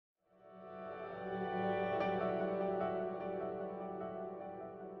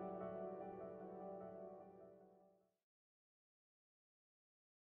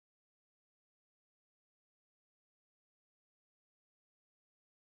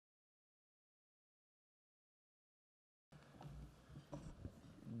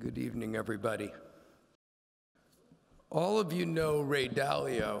Good evening, everybody. All of you know Ray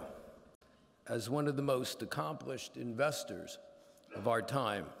Dalio as one of the most accomplished investors of our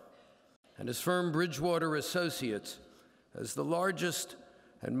time, and his firm Bridgewater Associates as the largest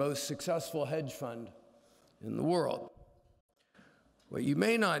and most successful hedge fund in the world. What you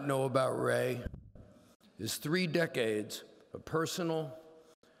may not know about Ray is 3 decades of personal,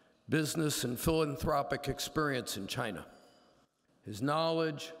 business, and philanthropic experience in China. His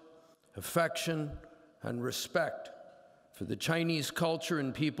knowledge, affection, and respect for the Chinese culture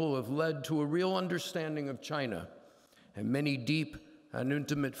and people have led to a real understanding of China and many deep and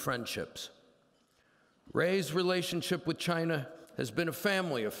intimate friendships. Ray's relationship with China has been a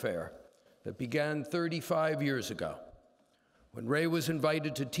family affair that began 35 years ago, when Ray was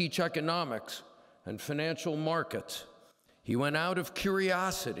invited to teach economics and financial markets. He went out of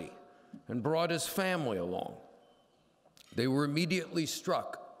curiosity and brought his family along. They were immediately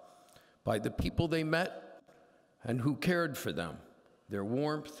struck by the people they met and who cared for them, their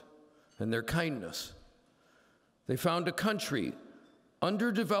warmth and their kindness. They found a country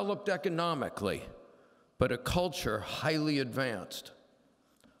underdeveloped economically, but a culture highly advanced.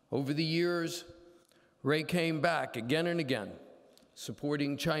 Over the years, Ray came back again and again,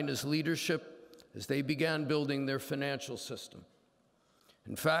 supporting China's leadership as they began building their financial system.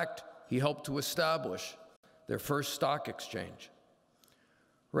 In fact, he helped to establish their first stock exchange.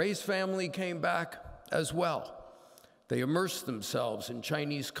 Ray's family came back as well. They immersed themselves in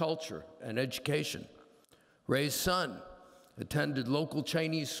Chinese culture and education. Ray's son attended local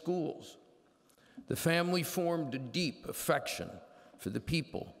Chinese schools. The family formed a deep affection for the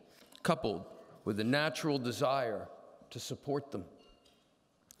people, coupled with a natural desire to support them.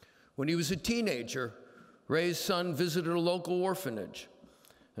 When he was a teenager, Ray's son visited a local orphanage,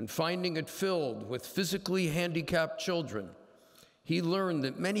 and finding it filled with physically handicapped children, he learned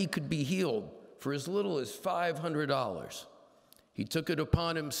that many could be healed for as little as $500. He took it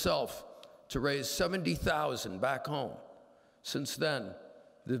upon himself to raise $70,000 back home. Since then,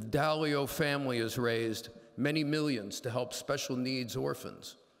 the Dalio family has raised many millions to help special needs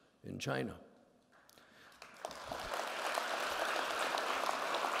orphans in China.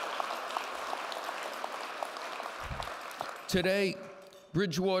 Today,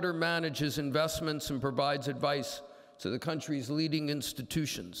 Bridgewater manages investments and provides advice to the country's leading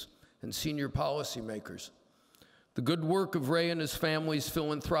institutions and senior policymakers. The good work of Ray and his family's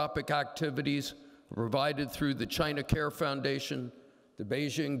philanthropic activities are provided through the China Care Foundation, the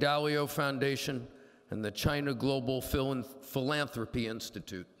Beijing Dalio Foundation, and the China Global Philanthropy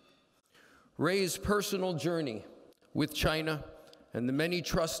Institute. Ray's personal journey with China and the many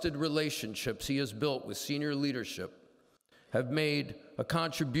trusted relationships he has built with senior leadership have made a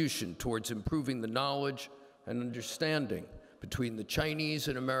contribution towards improving the knowledge and understanding between the Chinese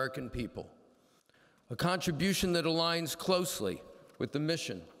and American people, a contribution that aligns closely with the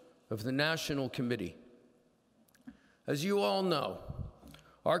mission of the National Committee. As you all know,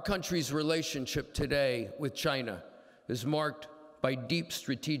 our country's relationship today with China is marked by deep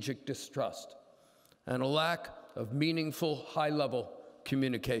strategic distrust and a lack of meaningful, high-level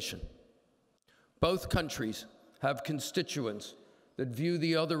communication. Both countries have constituents that view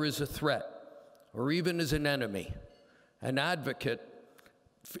the other as a threat or even as an enemy and advocate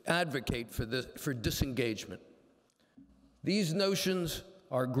for disengagement. These notions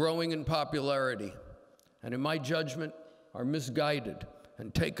are growing in popularity and, in my judgment, are misguided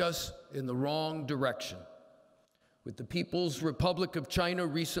and take us in the wrong direction. With the People's Republic of China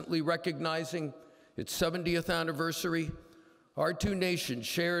recently recognizing its 70th anniversary, our two nations'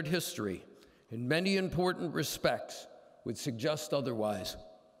 shared history in many important respects would suggest otherwise.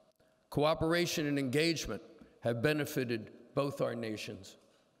 Cooperation and engagement have benefited both our nations.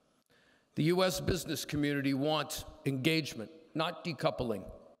 The U.S. business community wants engagement, not decoupling.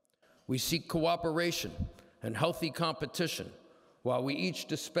 We seek cooperation and healthy competition while we each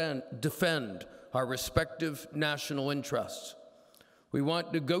defend our respective national interests. We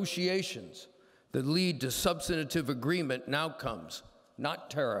want negotiations that lead to substantive agreement and outcomes, not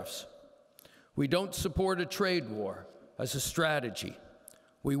tariffs. We don't support a trade war as a strategy.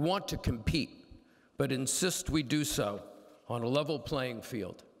 We want to compete, but insist we do so on a level playing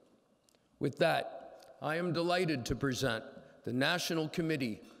field. With that, I am delighted to present the National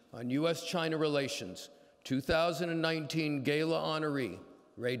Committee on U.S. China Relations 2019 Gala Honoree,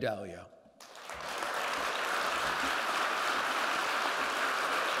 Ray Dalio.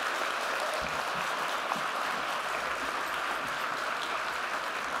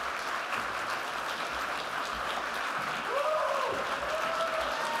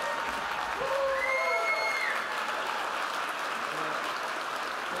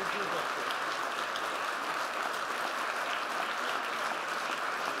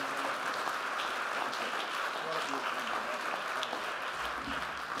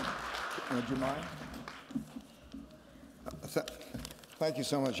 Would you mind? Thank you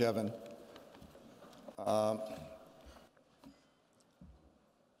so much, Evan.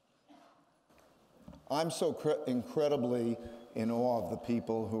 I'm so incredibly in awe of the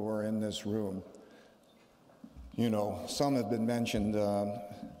people who are in this room. You know, some have been mentioned,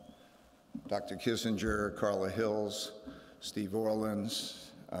 Dr. Kissinger, Carla Hills, Steve Orlins,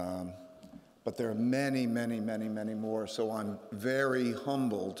 but there are many, many, many, many more, so I'm very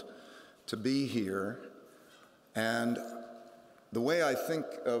humbled to be here. And the way I think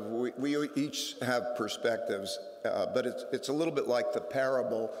of, we each have perspectives, but it's a little bit like the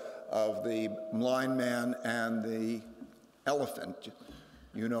parable of the blind man and the elephant.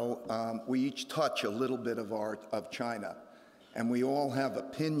 You know, we each touch a little bit of China, and we all have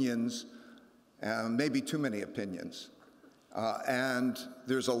opinions, maybe too many opinions. And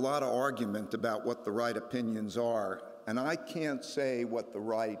there's a lot of argument about what the right opinions are, and I can't say what the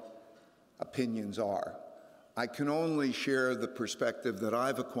right opinions are. I can only share the perspective that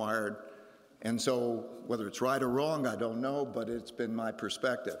I've acquired, and so whether it's right or wrong, I don't know, but it's been my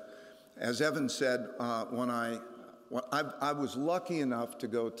perspective. As Evan said, I was lucky enough to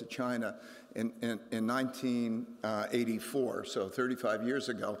go to China in 1984, so 35 years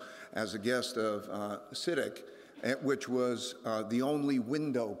ago, as a guest of CITIC, which was the only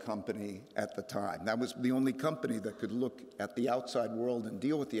window company at the time. That was the only company that could look at the outside world and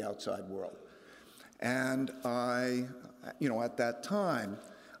deal with the outside world. And you know, at that time,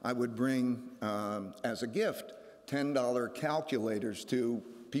 I would bring, as a gift, $10 calculators to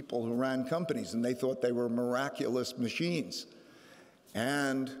people who ran companies, and they thought they were miraculous machines.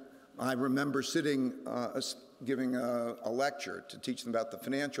 And I remember sitting, giving a lecture to teach them about the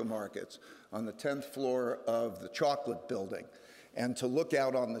financial markets on the 10th floor of the chocolate building, and to look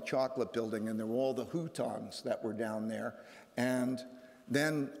out on the chocolate building, and there were all the hutongs that were down there, and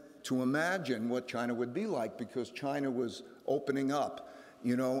then to imagine what China would be like, because China was opening up,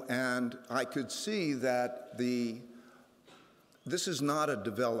 you know, and I could see that this is not a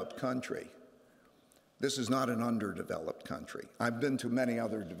developed country. This is not an underdeveloped country. I've been to many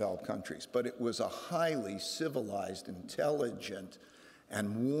other developed countries, but it was a highly civilized, intelligent,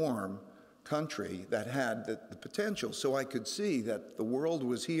 and warm country that had the potential. So I could see that the world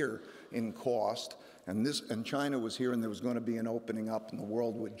was here in cost, and China was here, and there was going to be an opening up, and the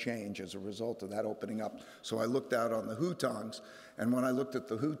world would change as a result of that opening up. So I looked out on the hutongs, and when I looked at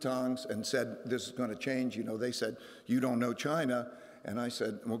the hutongs and said, this is going to change, you know, they said, you don't know China. And I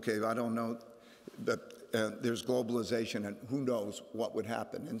said, okay, I don't know, but there's globalization, and who knows what would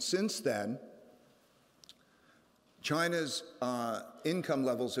happen. And since then, China's income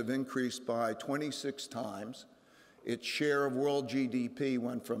levels have increased by 26 times. Its share of world GDP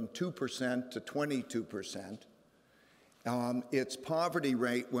went from 2% to 22%. Its poverty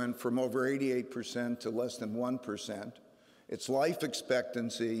rate went from over 88% to less than 1%. Its life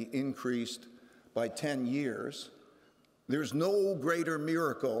expectancy increased by 10 years. There's no greater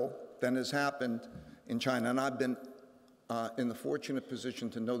miracle than has happened in China, and I've been in the fortunate position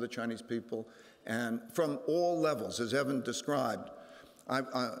to know the Chinese people, and from all levels, as Evan described,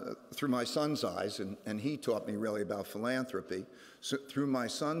 through my son's eyes, and he taught me really about philanthropy, so through my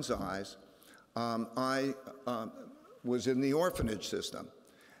son's eyes, I was in the orphanage system.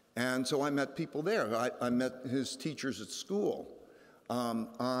 And so I met people there. I met his teachers at school.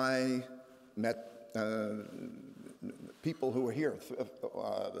 I met people who were here,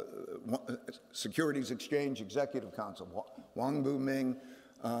 Securities Exchange Executive Council, Wang Buming,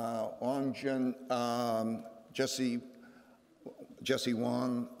 Wang Jun, Jesse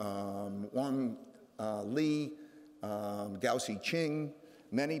Wang, Wang Li, Gao Xi-Ching,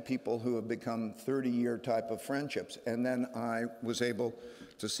 many people who have become 30-year type of friendships. And then I was able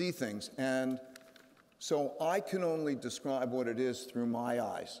to see things. And so I can only describe what it is through my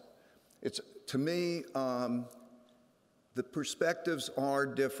eyes. It's, to me, the perspectives are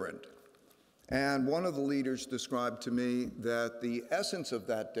different. And one of the leaders described to me that the essence of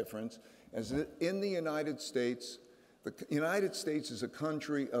that difference is that in the United States is a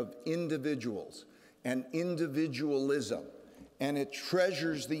country of individuals and individualism, and it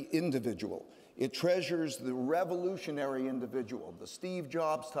treasures the individual. It treasures the revolutionary individual, the Steve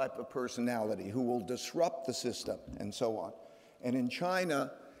Jobs type of personality who will disrupt the system and so on. And in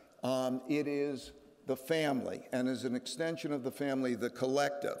China, it is the family, and as an extension of the family, the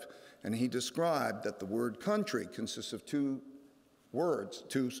collective. And he described that the word country consists of two words,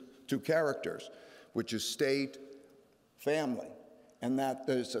 two characters, which is state, family, and that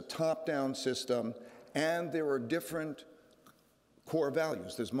there's a top-down system, and there are different core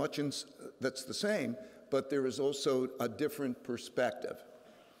values. There's much that's the same, but there is also a different perspective.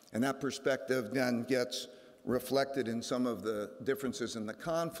 And that perspective then gets reflected in some of the differences in the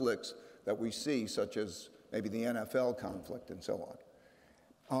conflicts that we see, such as maybe the NFL conflict and so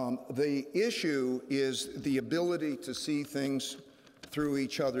on. The issue is the ability to see things through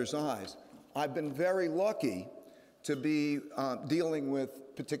each other's eyes. I've been very lucky to be dealing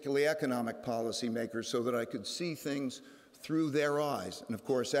with particularly economic policymakers so that I could see things through their eyes. And of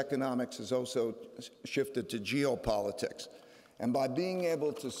course, economics has also shifted to geopolitics. And by being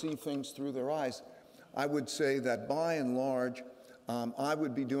able to see things through their eyes, I would say that by and large, I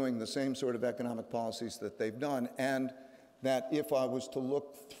would be doing the same sort of economic policies that they've done, and that if I was to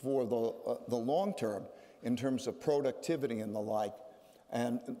look for the long term in terms of productivity and the like,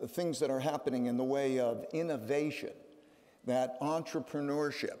 and the things that are happening in the way of innovation, that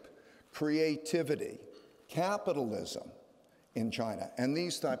entrepreneurship, creativity, capitalism in China, and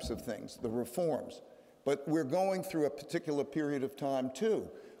these types of things, the reforms. But we're going through a particular period of time, too,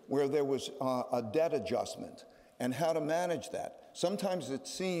 where there was a debt adjustment, and how to manage that. Sometimes it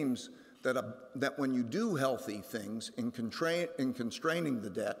seems that when you do healthy things in constraining the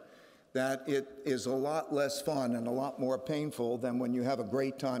debt, that it is a lot less fun and a lot more painful than when you have a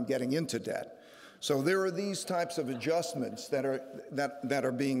great time getting into debt. So there are these types of adjustments that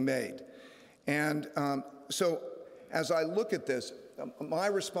are being made. And so as I look at this, my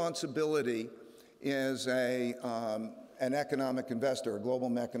responsibility as an economic investor, a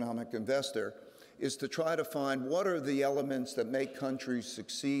global economic investor, is to try to find what are the elements that make countries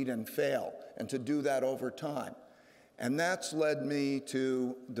succeed and fail, and to do that over time. And that's led me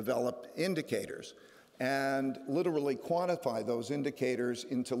to develop indicators and literally quantify those indicators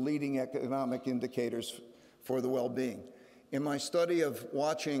into leading economic indicators for the well-being. In my study of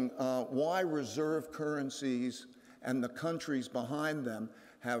watching why reserve currencies and the countries behind them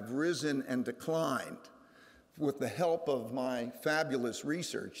have risen and declined, with the help of my fabulous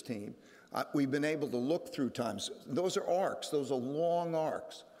research team, we've been able to look through times. Those are arcs, those are long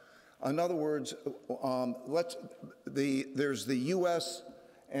arcs. In other words, there's the U.S.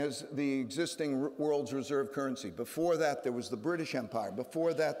 as the existing world's reserve currency. Before that, there was the British Empire.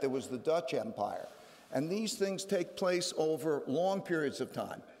 Before that, there was the Dutch Empire. And these things take place over long periods of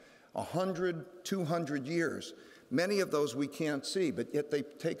time, 100, 200 years. Many of those we can't see, but yet they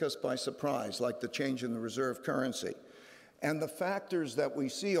take us by surprise, like the change in the reserve currency. And the factors that we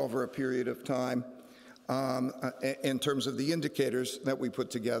see over a period of time in terms of the indicators that we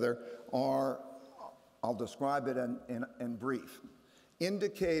put together are, I'll describe it in brief.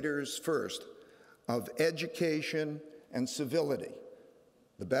 Indicators first of education and civility.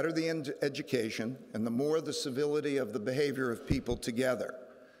 The better the education and the more the civility of the behavior of people together.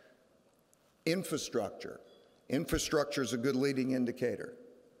 Infrastructure. Infrastructure is a good leading indicator.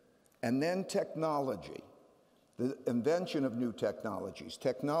 And then technology, the invention of new technologies.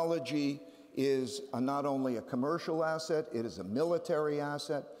 Technology is not only a commercial asset, it is a military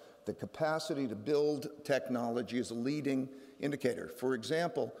asset. The capacity to build technology is a leading indicator. For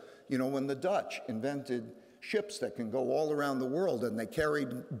example, when the Dutch invented ships that can go all around the world and they carried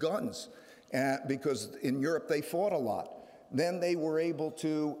guns because in Europe they fought a lot, then they were able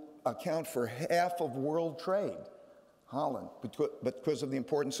to account for half of world trade, Holland, because of the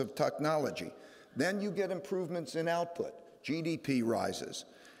importance of technology. Then you get improvements in output, GDP rises,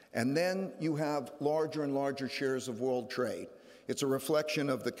 and then you have larger and larger shares of world trade. It's a reflection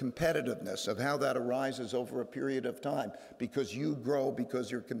of the competitiveness of how that arises over a period of time, because you grow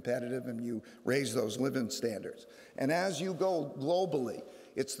because you're competitive and you raise those living standards. And as you go globally,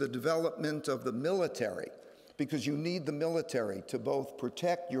 it's the development of the military, because you need the military to both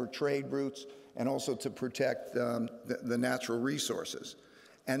protect your trade routes and also to protect the natural resources.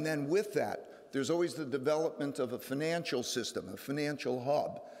 And then with that, there's always the development of a financial system, a financial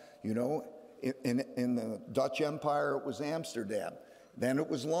hub. In the Dutch Empire, it was Amsterdam, then it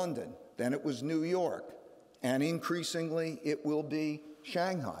was London, then it was New York, and increasingly it will be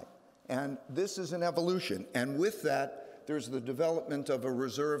Shanghai. And this is an evolution. And with that, there's the development of a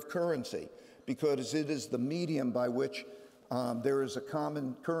reserve currency, because it is the medium by which there is a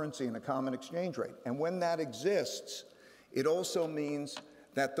common currency and a common exchange rate. And when that exists, it also means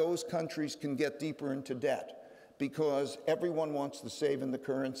that those countries can get deeper into debt, because everyone wants to save in the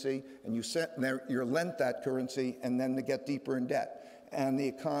currency, and you're lent that currency, and then they get deeper in debt, and the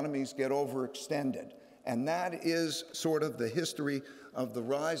economies get overextended. And that is sort of the history of the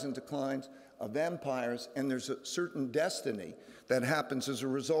rise and declines of empires, and there's a certain destiny that happens as a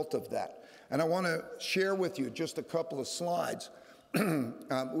result of that. And I want to share with you just a couple of slides.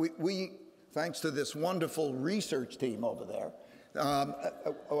 Thanks to this wonderful research team over there,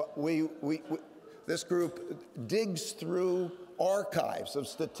 this group digs through archives of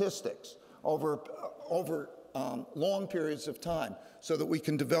statistics over long periods of time so that we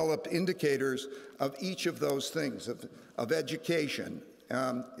can develop indicators of each of those things, of education,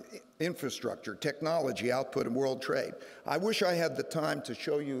 infrastructure, technology, output, and world trade. I wish I had the time to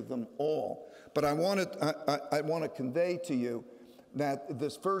show you them all, but I want to convey to you that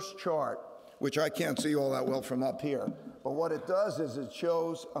this first chart, which I can't see all that well from up here, but what it does is it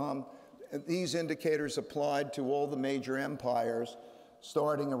shows these indicators applied to all the major empires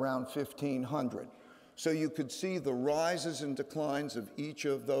starting around 1500. So you could see the rises and declines of each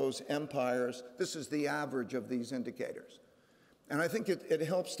of those empires. This is the average of these indicators. And I think it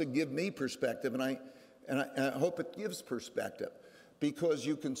helps to give me perspective, and I hope it gives perspective, because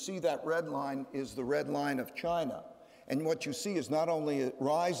you can see that red line is the red line of China. And what you see is not only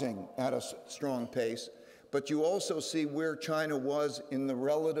rising at a strong pace, but you also see where China was in the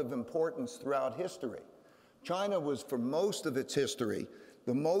relative importance throughout history. China was, for most of its history,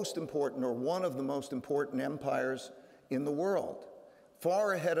 the most important, or one of the most important empires in the world.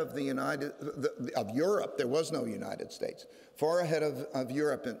 Far ahead of of Europe. There was no United States. Far ahead of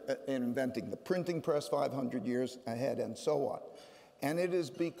Europe in inventing the printing press, 500 years ahead, and so on. And it is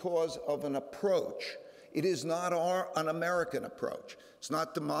because of an approach. It is not an American approach. It's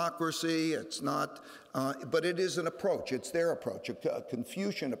not democracy, it's not, but it is an approach. It's their approach, a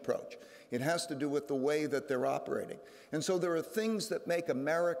Confucian approach. It has to do with the way that they're operating. And so there are things that make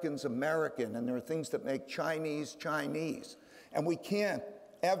Americans American, and there are things that make Chinese Chinese. And we can't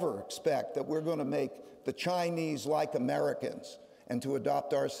ever expect that we're going to make the Chinese like Americans and to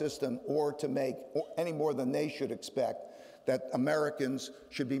adopt our system, or to make, any more than they should expect, that Americans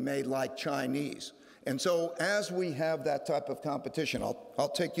should be made like Chinese. And so as we have that type of competition,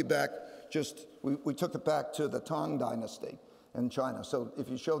 I'll take you back, we took it back to the Tang Dynasty in China. So if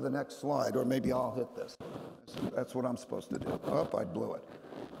you show the next slide, or maybe I'll hit this. That's what I'm supposed to do. Oh, I blew it.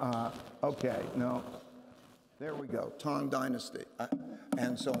 Okay, no. There we go, Tang Dynasty,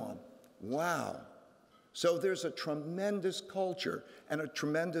 and so on. Wow. So there's a tremendous culture and a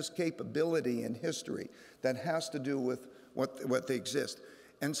tremendous capability in history that has to do with what they exist.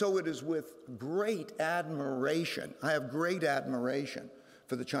 And so it is with great admiration, I have great admiration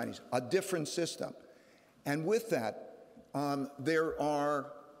for the Chinese, a different system. And with that, there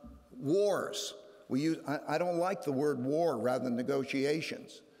are wars. I don't like the word war rather than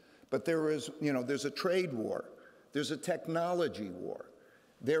negotiations, but there's a trade war, there's a technology war,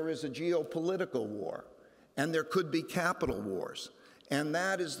 there is a geopolitical war, and there could be capital wars. And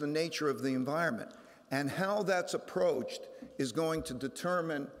that is the nature of the environment. And how that's approached is going to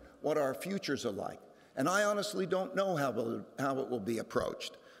determine what our futures are like. And I honestly don't know how it will be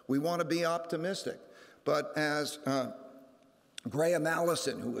approached. We want to be optimistic. But as Graham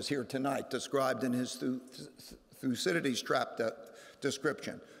Allison, who was here tonight, described in his Thucydides trap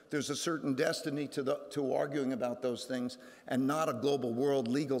description, there's a certain destiny to arguing about those things, and not a global world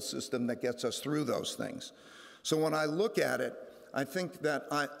legal system that gets us through those things. So when I look at it, I think that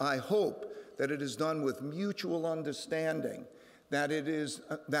I hope that it is done with mutual understanding, that it is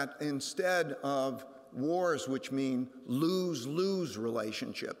that instead of wars, which mean lose-lose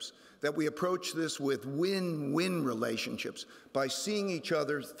relationships, that we approach this with win-win relationships by seeing each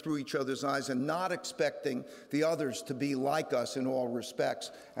other through each other's eyes and not expecting the others to be like us in all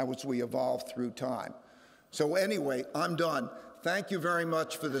respects as we evolve through time. So anyway, I'm done. Thank you very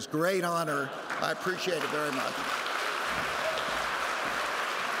much for this great honor. I appreciate it very much.